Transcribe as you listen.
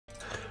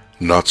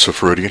Not so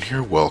Freudian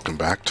here. Welcome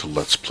back to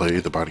Let's Play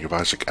The Binding of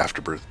Isaac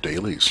Afterbirth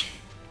Dailies.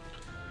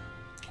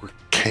 We're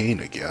Cain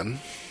again.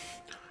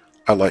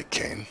 I like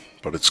Cain,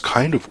 but it's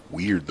kind of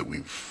weird that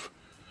we've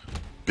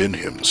been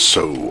him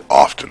so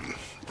often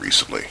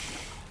recently.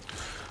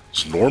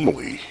 So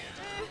normally,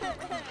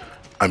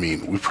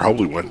 we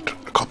probably went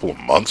a couple of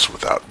months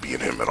without being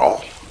him at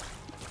all.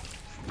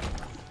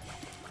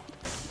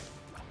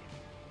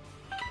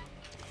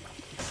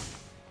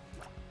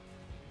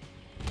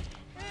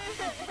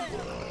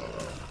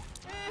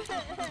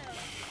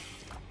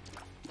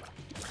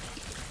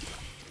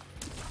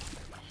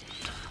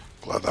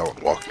 Glad that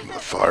one walked into the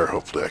fire.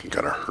 Hopefully I can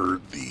kind of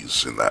herd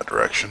these in that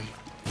direction.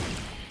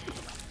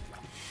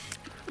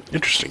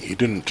 Interesting, he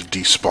didn't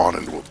despawn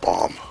into a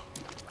bomb.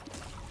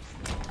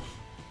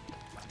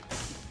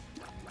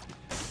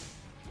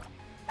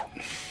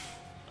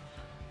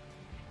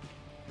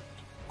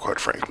 Quite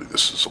frankly,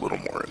 this is a little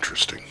more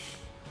interesting.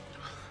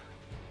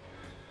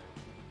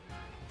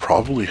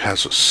 Probably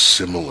has a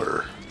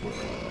similar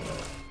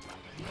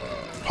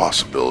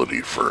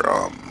possibility for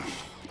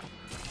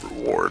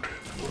reward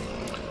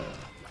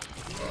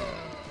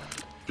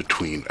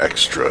between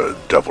extra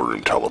Devil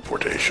Room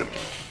teleportation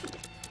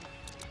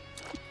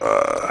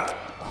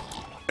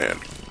and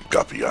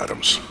guppy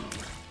items.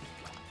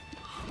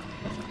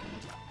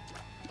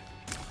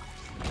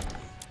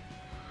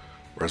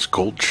 Whereas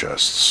gold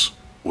chests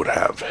would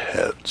have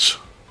heads.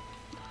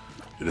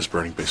 It is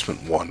Burning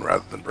Basement 1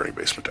 rather than Burning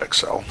Basement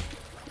XL.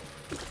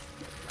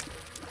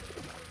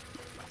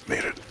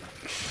 Made it.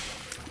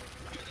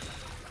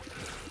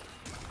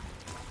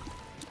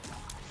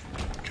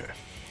 Okay.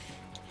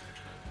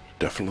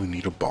 Definitely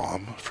need a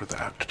bomb for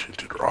that.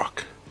 Tinted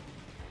rock.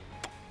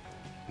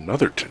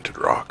 Another tinted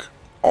rock.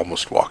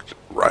 Almost walked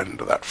right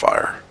into that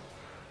fire.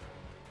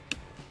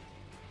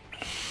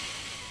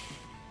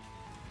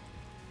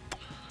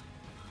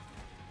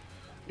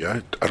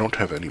 Yeah, I don't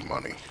have any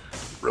money,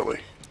 really.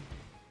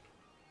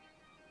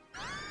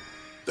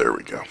 There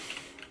we go.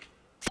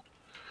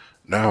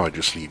 Now I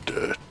just need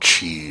to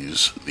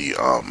cheese the,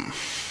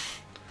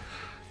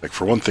 like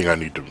for one thing I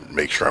need to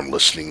make sure I'm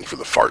listening for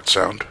the fart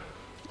sound.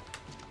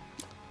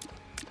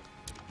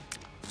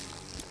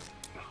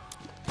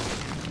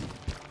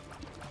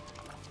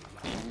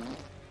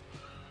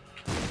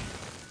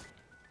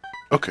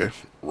 Okay,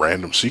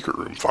 random secret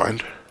room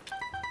find.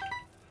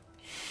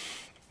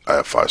 I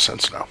have 5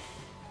 cents now.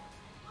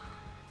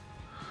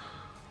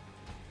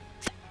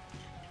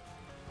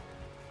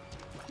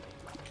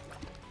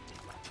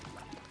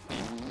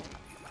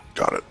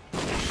 Got it.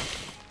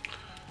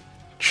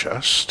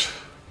 Chest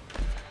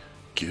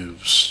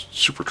gives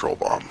super troll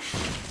bomb.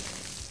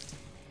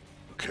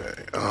 Okay,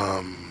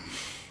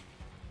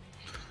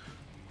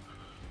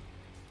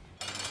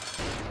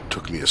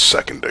 took me a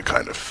second to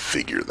kind of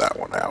figure that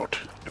one out,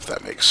 if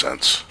that makes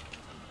sense.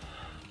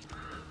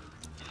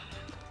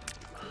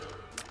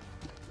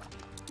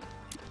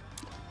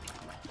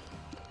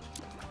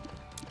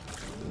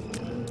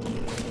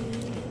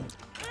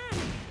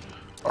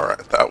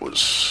 Alright, that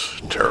was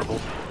terrible.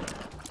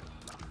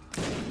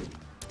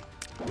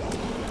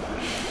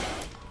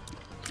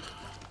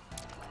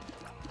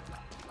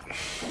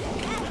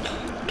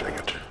 Dang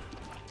it.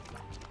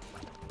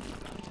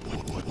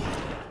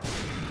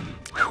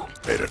 Whew,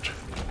 made it.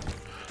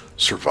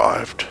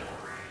 Survived.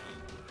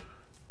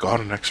 Got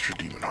an extra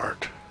demon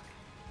heart.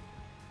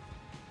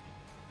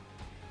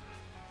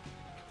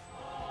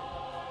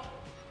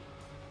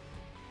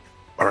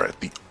 Alright,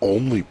 the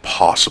only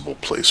possible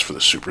place for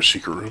the super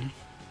secret room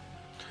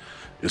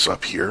is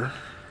up here.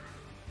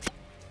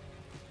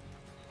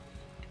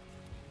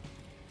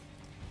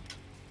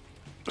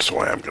 So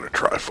I am going to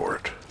try for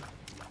it.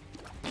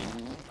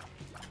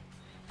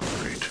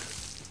 Great.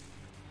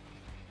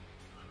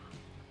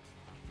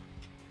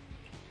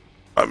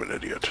 I'm an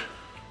idiot.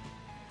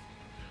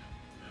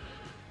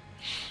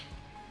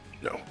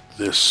 No,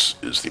 this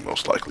is the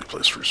most likely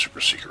place for a super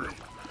secret room.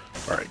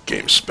 Alright,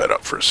 game sped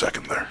up for a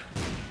second there.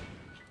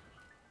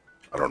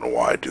 I don't know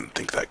why I didn't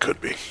think that could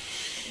be.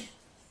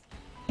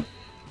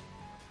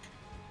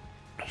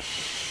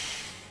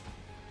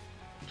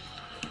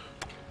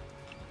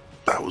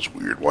 That was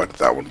weird. Why did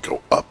that one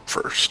go up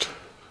first?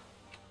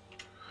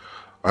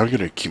 I'm going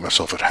to keep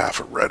myself at half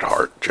a red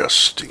heart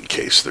just in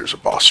case there's a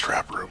boss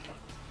trap room.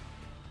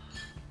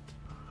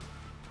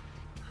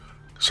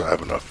 So I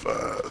have enough,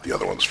 the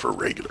other ones for a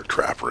regular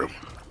trap room.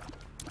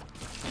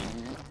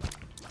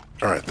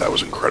 Alright, that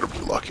was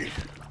incredibly lucky.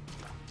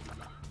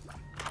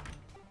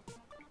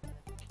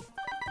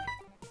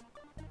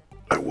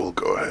 I will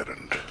go ahead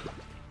and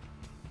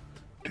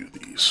do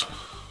these.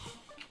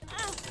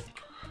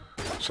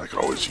 So I can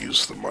always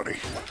use the money.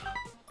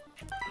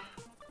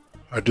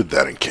 I did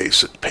that in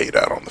case it paid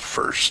out on the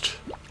first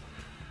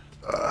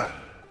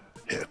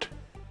hit.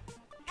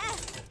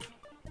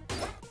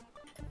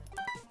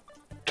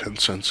 10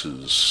 cents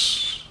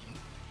is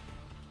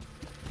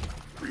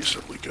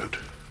reasonably good.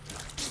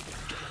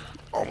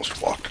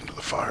 Almost walked into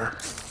the fire.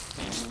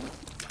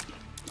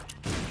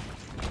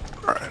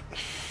 Alright.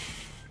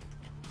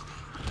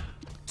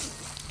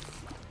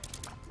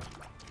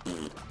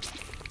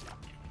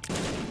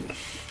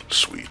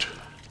 Sweet.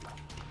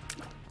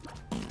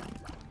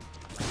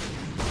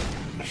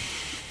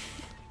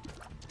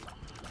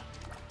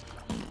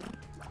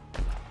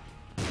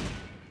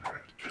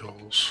 Alright,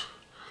 pills.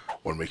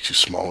 What makes you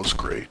small is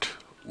great.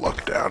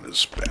 Luck down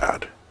is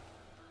bad.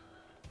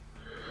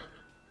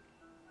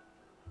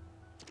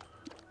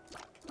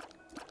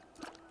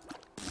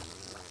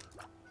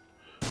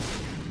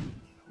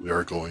 We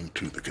are going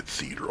to the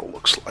cathedral,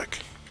 looks like.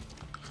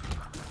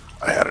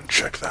 I hadn't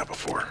checked that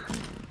before.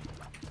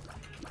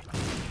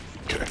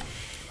 Okay.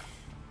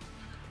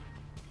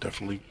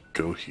 Definitely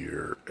go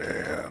here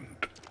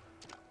and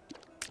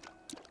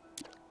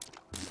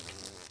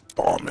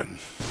bomb in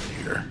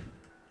here.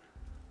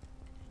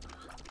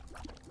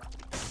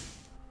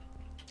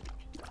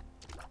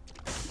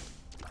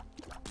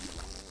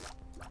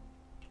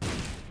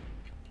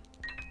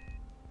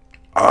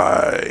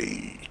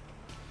 I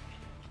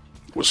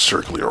was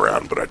circling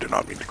around, but I did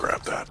not mean to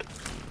grab that.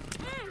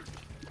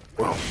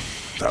 Well,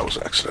 that was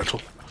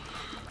accidental.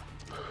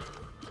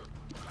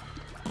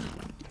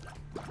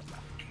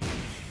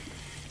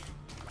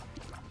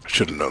 I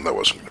should have known that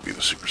wasn't going to be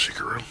the super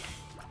secret room.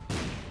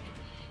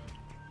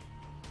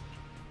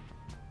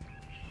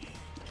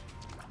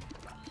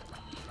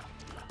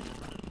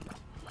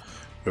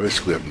 I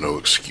basically have no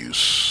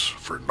excuse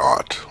for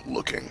not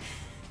looking.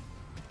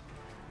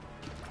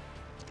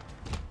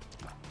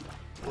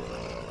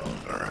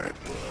 Alright.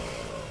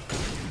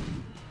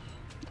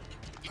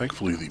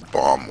 Thankfully the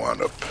bomb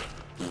wound up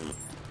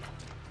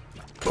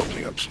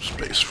opening up some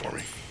space for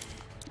me.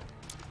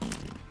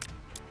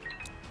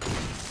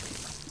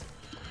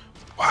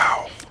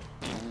 Wow.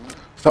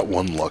 Is that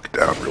one luck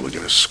down really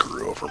going to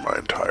screw over my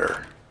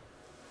entire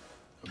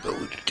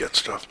ability to get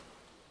stuff?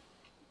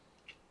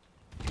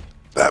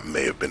 That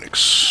may have been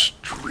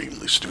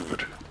extremely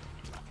stupid.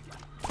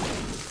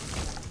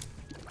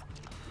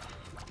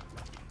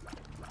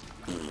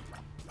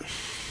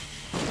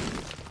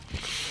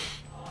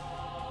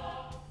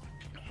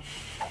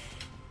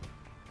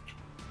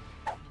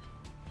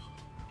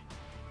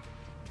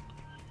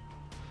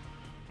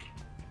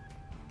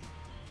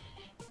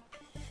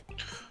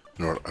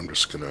 You know what, I'm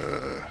just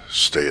gonna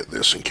stay at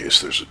this in case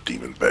there's a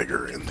demon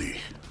beggar in the...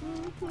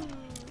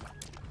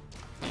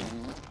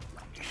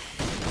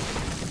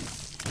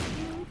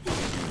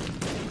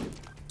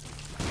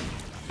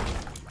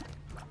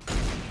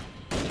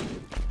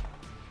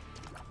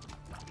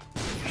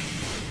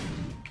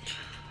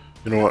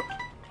 You know what,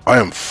 I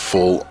am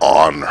full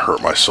on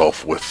hurt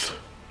myself with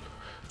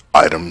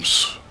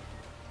items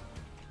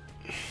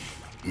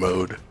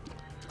mode,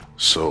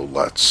 so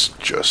let's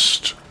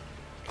just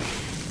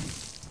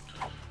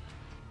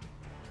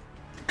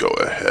go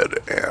ahead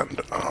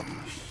and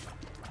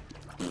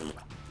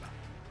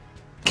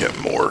get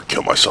more,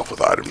 kill myself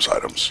with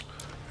items,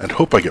 and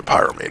hope I get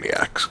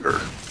Pyromaniacs,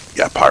 or,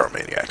 yeah,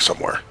 Pyromaniac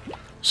somewhere,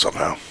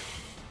 somehow.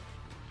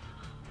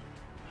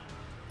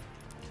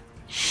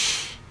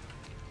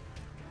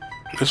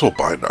 May as well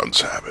buy Nun's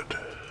Habit,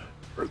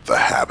 or the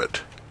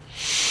Habit.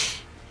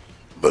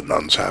 The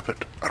Nun's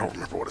Habit? I don't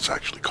remember what it's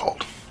actually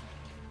called.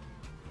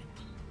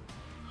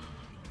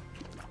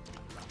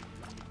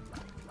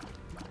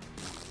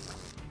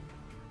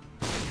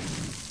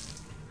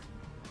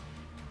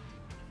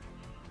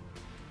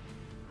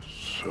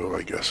 So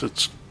I guess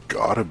it's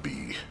gotta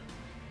be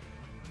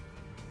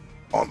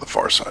on the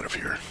far side of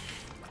here.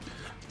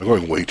 I'm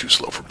going way too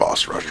slow for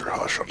Boss Rush or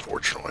Hush,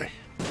 unfortunately.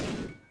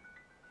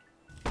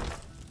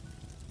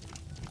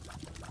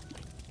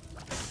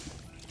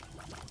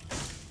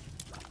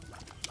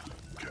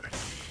 Okay.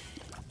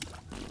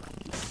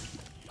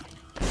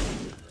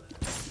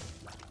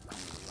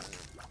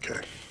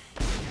 Okay.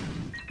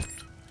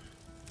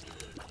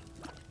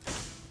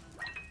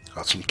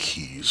 Got some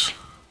keys.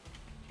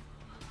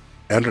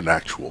 And an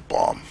actual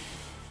bomb.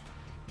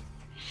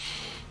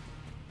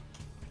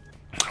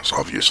 I was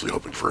obviously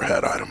hoping for a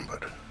head item,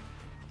 but...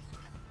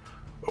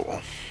 oh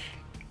well.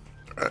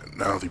 Alright,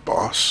 now the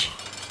boss.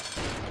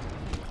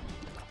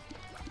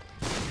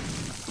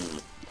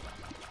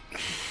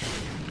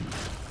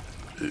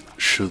 It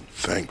should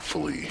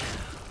thankfully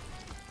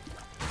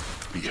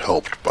be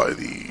helped by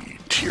the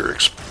tear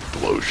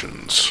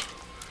explosions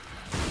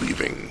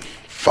leaving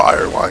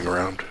fire lying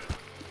around.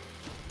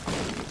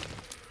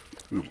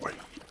 Ooh boy.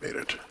 Made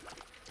it.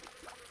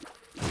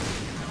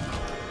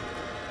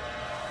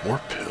 More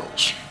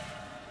pills.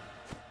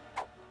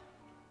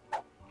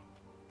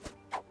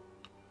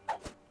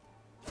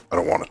 I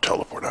don't want to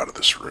teleport out of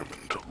this room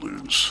and to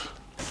lose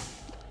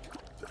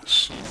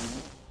this.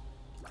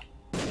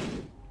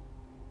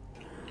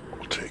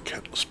 We'll take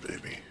Headless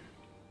Baby.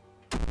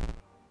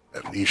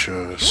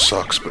 Amnesia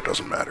sucks, but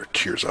doesn't matter.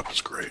 Tears Up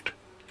is great.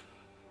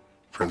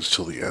 Friends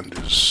Till the End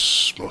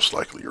is most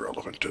likely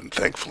irrelevant, and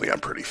thankfully I'm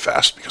pretty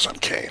fast because I'm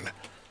Kane.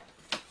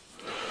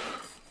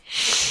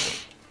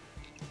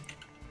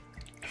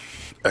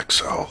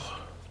 XL.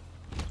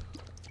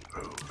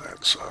 Oh,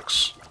 that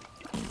sucks.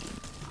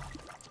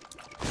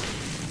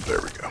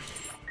 There we go.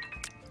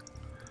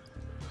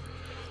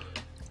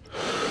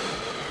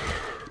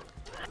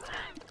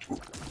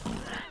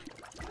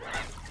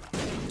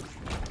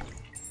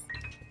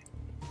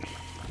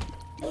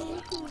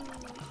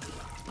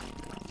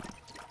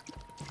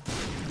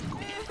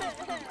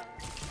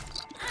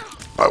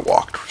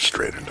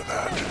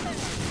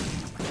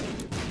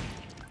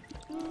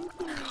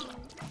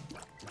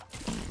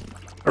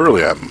 I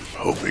really am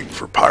hoping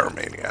for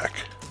Pyromaniac,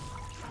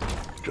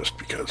 just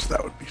because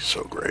that would be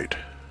so great.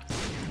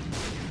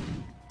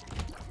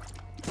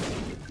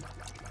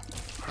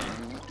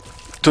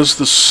 Does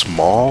the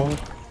small,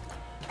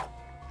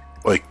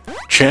 like,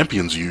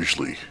 champions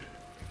usually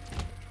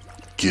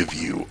give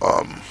you,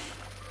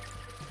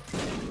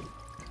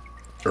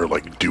 or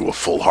like do a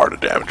full heart of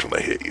damage when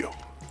they hit you.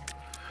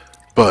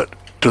 But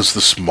does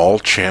the small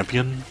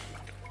champion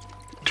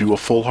do a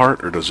full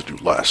heart, or does it do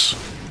less?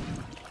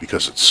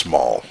 Because it's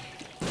small.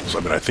 So,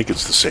 I mean, I think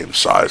it's the same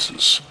size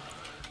as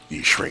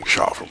the shrink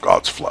shot from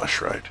God's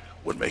Flesh, right?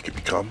 Would make it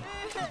become.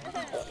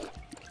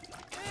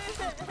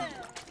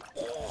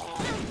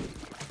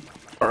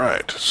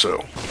 Alright, so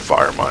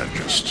Fire Mine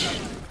just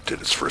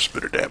did its first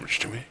bit of damage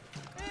to me.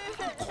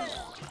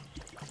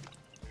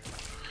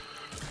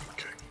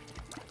 Okay.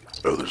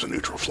 Oh, there's a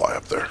neutral fly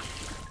up there.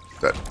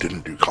 That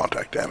didn't do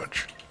contact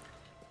damage.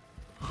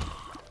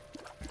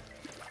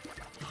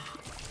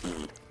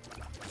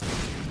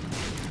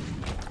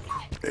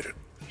 Made it.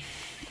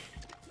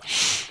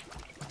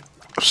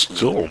 I've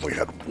still only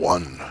had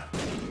one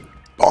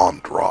bomb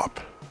drop.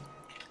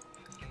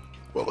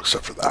 Well,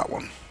 except for that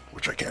one,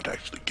 which I can't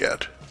actually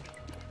get.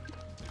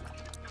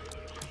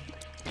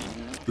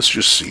 This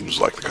just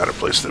seems like the kind of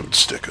place that would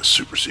stick a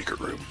super secret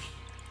room.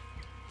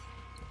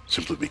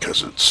 Simply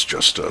because it's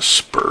just a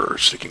spur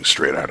sticking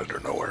straight out into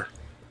nowhere.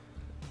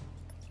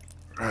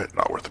 Alright,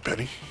 not worth a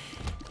penny.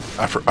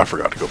 I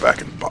forgot to go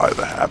back and buy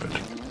the habit.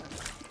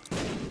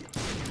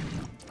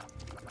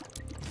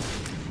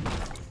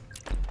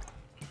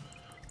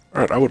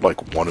 Alright, I would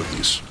like one of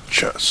these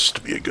chests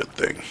to be a good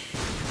thing.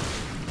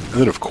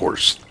 And then, of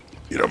course,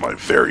 you know, my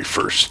very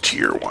first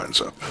tier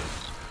winds up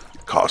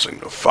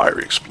causing a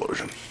fiery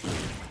explosion.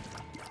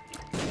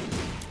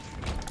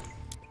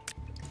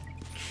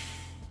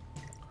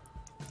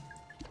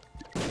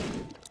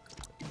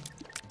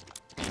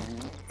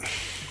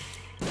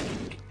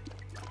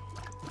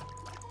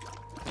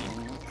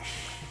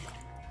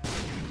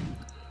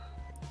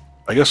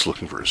 I guess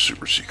looking for a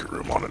super secret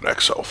room on an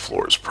XL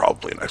floor is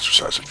probably an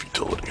exercise in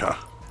futility, huh?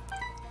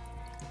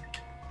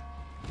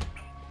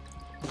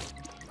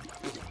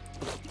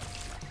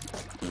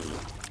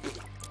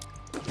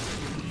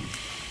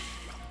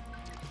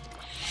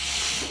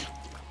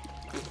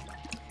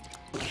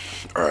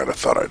 Alright, I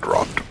thought I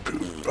dropped a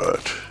poop,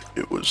 but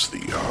it was the,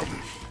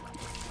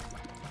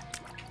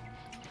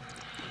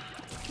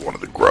 one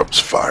of the grubs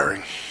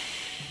firing.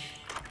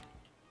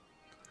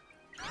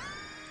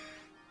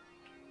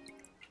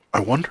 I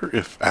wonder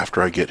if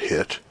after I get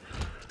hit,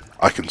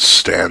 I can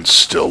stand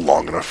still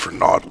long enough for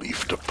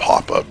Nodleaf to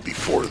pop up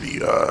before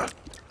the,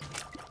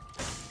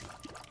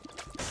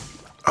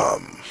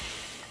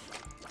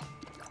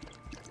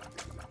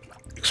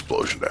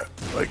 explosion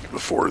like,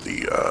 before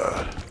the,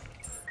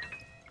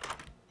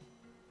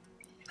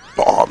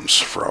 bombs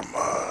from,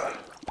 I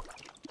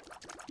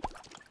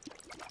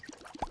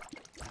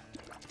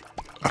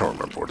don't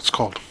remember what it's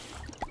called.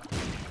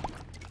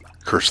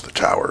 Curse of the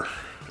Tower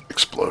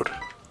explode.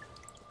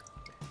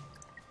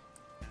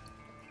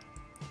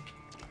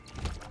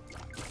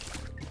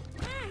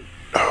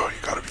 Oh,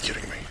 you gotta be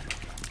kidding me.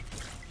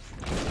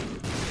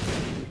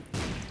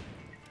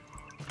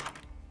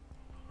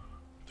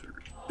 There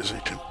is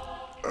a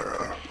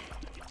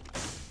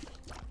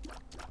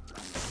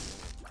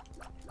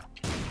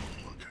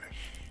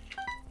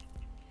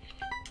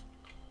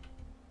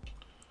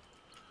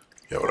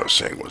yeah, what I was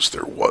saying was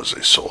there was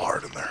a soul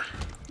heart in there.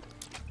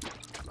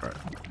 Alright.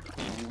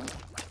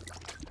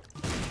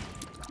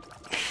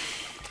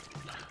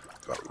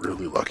 Got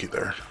really lucky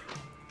there.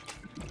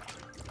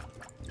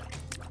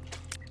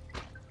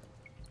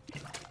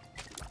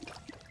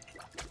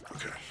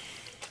 Okay.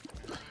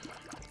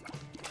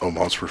 Oh,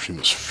 Mom's perfume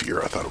was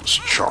fear. I thought it was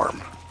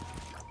charm.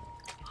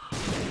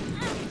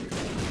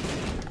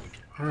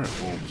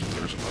 Alright, well,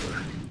 there's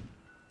another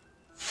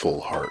full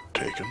heart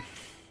taken.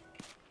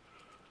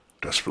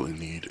 Desperately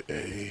need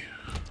a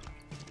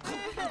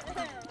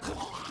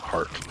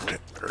heart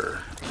or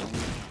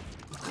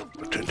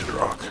a tinted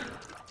rock.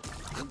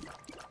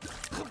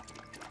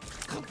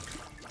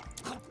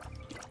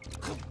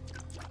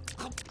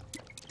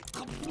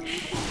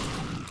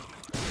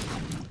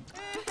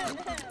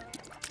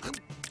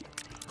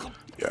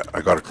 Yeah,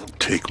 I gotta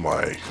take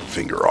my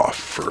finger off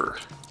for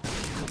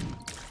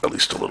at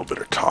least a little bit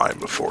of time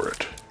before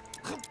it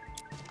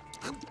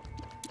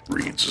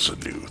reads as a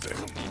new thing.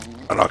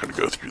 I'm not going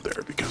to go through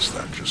there because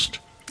that just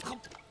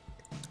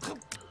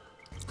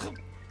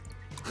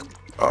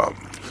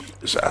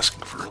is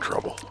asking for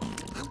trouble.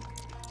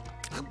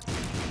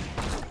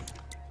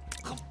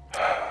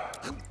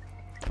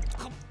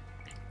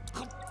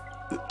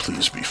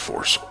 Please be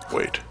forceful.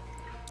 Wait.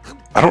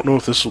 I don't know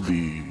if this will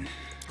be...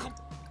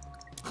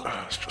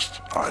 it's just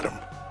an item.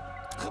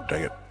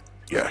 Dang it.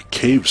 Yeah,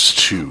 Caves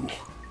 2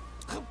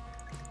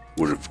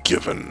 would have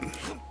given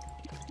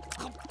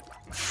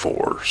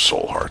 4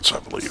 soul hearts, I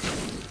believe.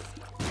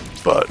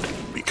 But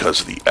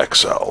because of the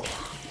XL,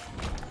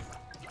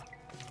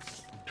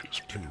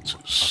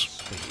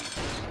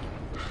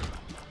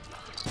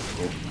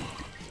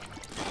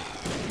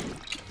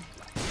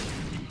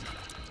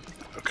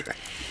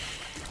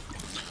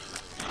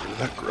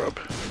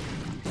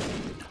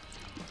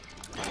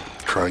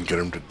 and get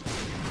him to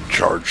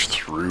charge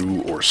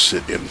through or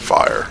sit in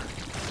fire.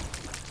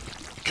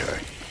 Okay.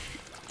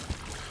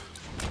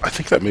 I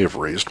think that may have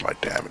raised my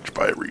damage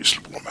by a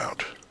reasonable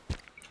amount.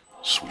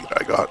 Sweet,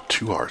 I got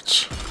 2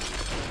 hearts.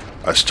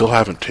 I still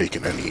haven't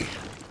taken any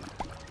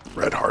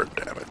red heart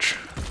damage.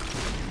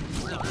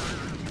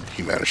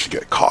 He managed to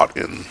get caught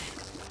in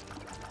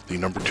the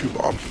number 2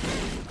 bomb.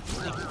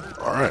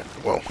 Alright,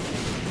 well.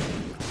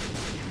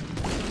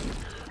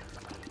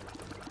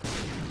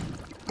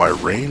 My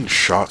range,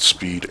 shot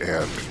speed,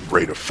 and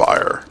rate of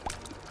fire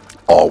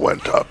all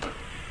went up.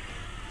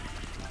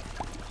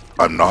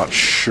 I'm not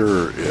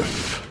sure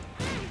if...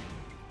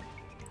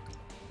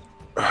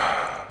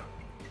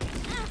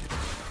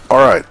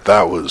 Alright,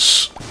 that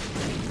was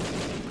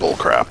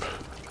bullcrap.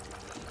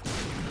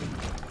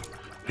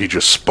 He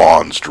just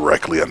spawns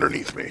directly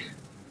underneath me.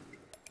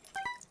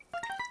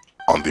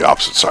 On the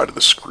opposite side of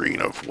the screen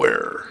of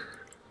where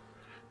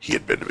he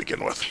had been to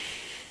begin with.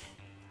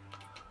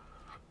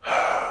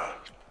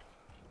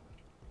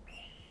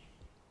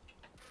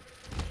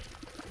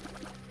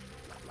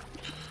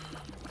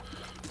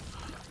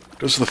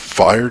 Does the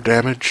fire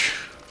damage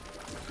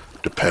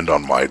depend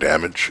on my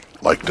damage?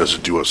 Like, does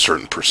it do a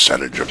certain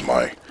percentage of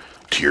my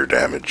tier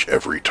damage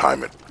every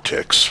time it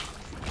ticks?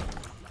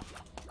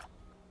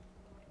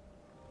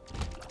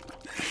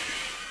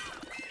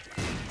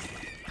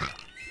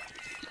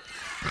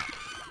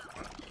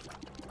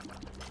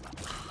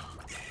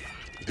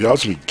 The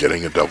odds of me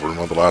getting a double room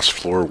on the last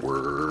floor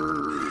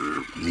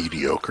were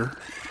mediocre.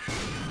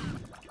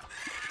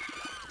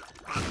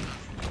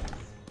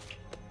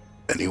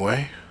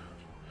 Anyway,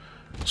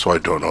 so I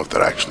don't know if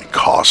that actually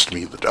cost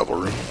me the double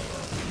room.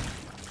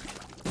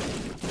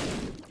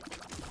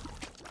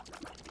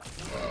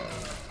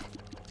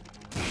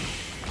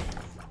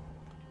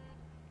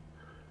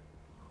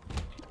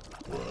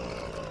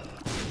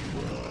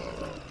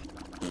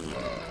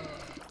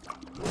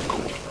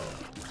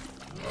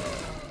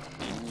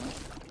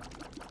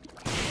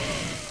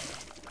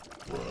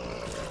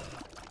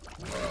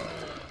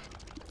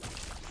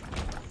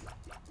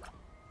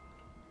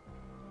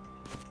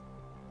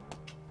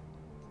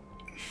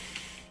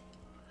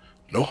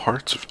 No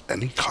hearts of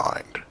any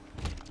kind.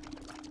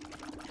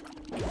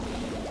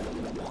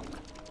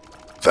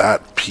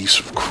 That piece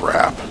of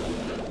crap,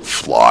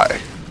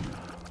 fly,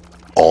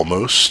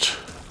 almost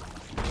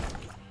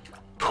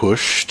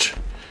pushed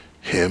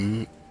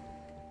him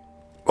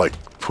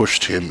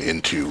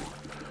into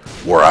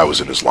where I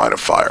was in his line of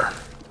fire.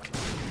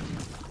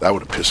 That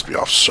would have pissed me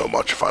off so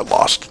much if I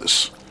lost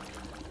this.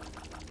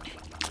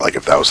 Like,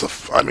 if that was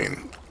the... I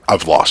mean,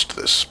 I've lost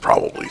this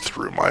probably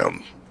through my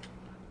own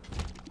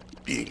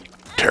being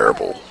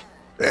terrible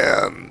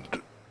and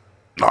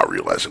not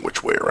realizing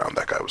which way around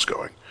that guy was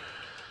going.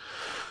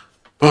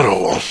 But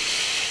oh well.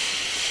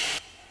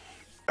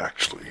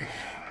 Actually,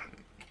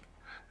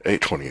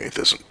 8/28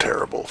 isn't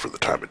terrible for the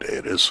time of day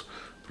it is,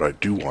 but I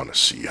do want to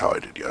see how I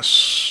did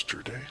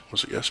yesterday.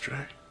 Was it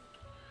yesterday?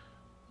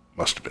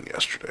 Must have been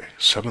yesterday.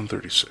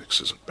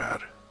 7:36 isn't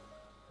bad.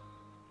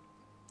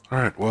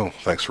 Alright, well,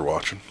 thanks for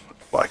watching.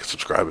 Like and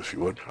subscribe if you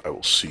would. I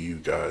will see you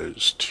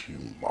guys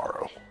tomorrow.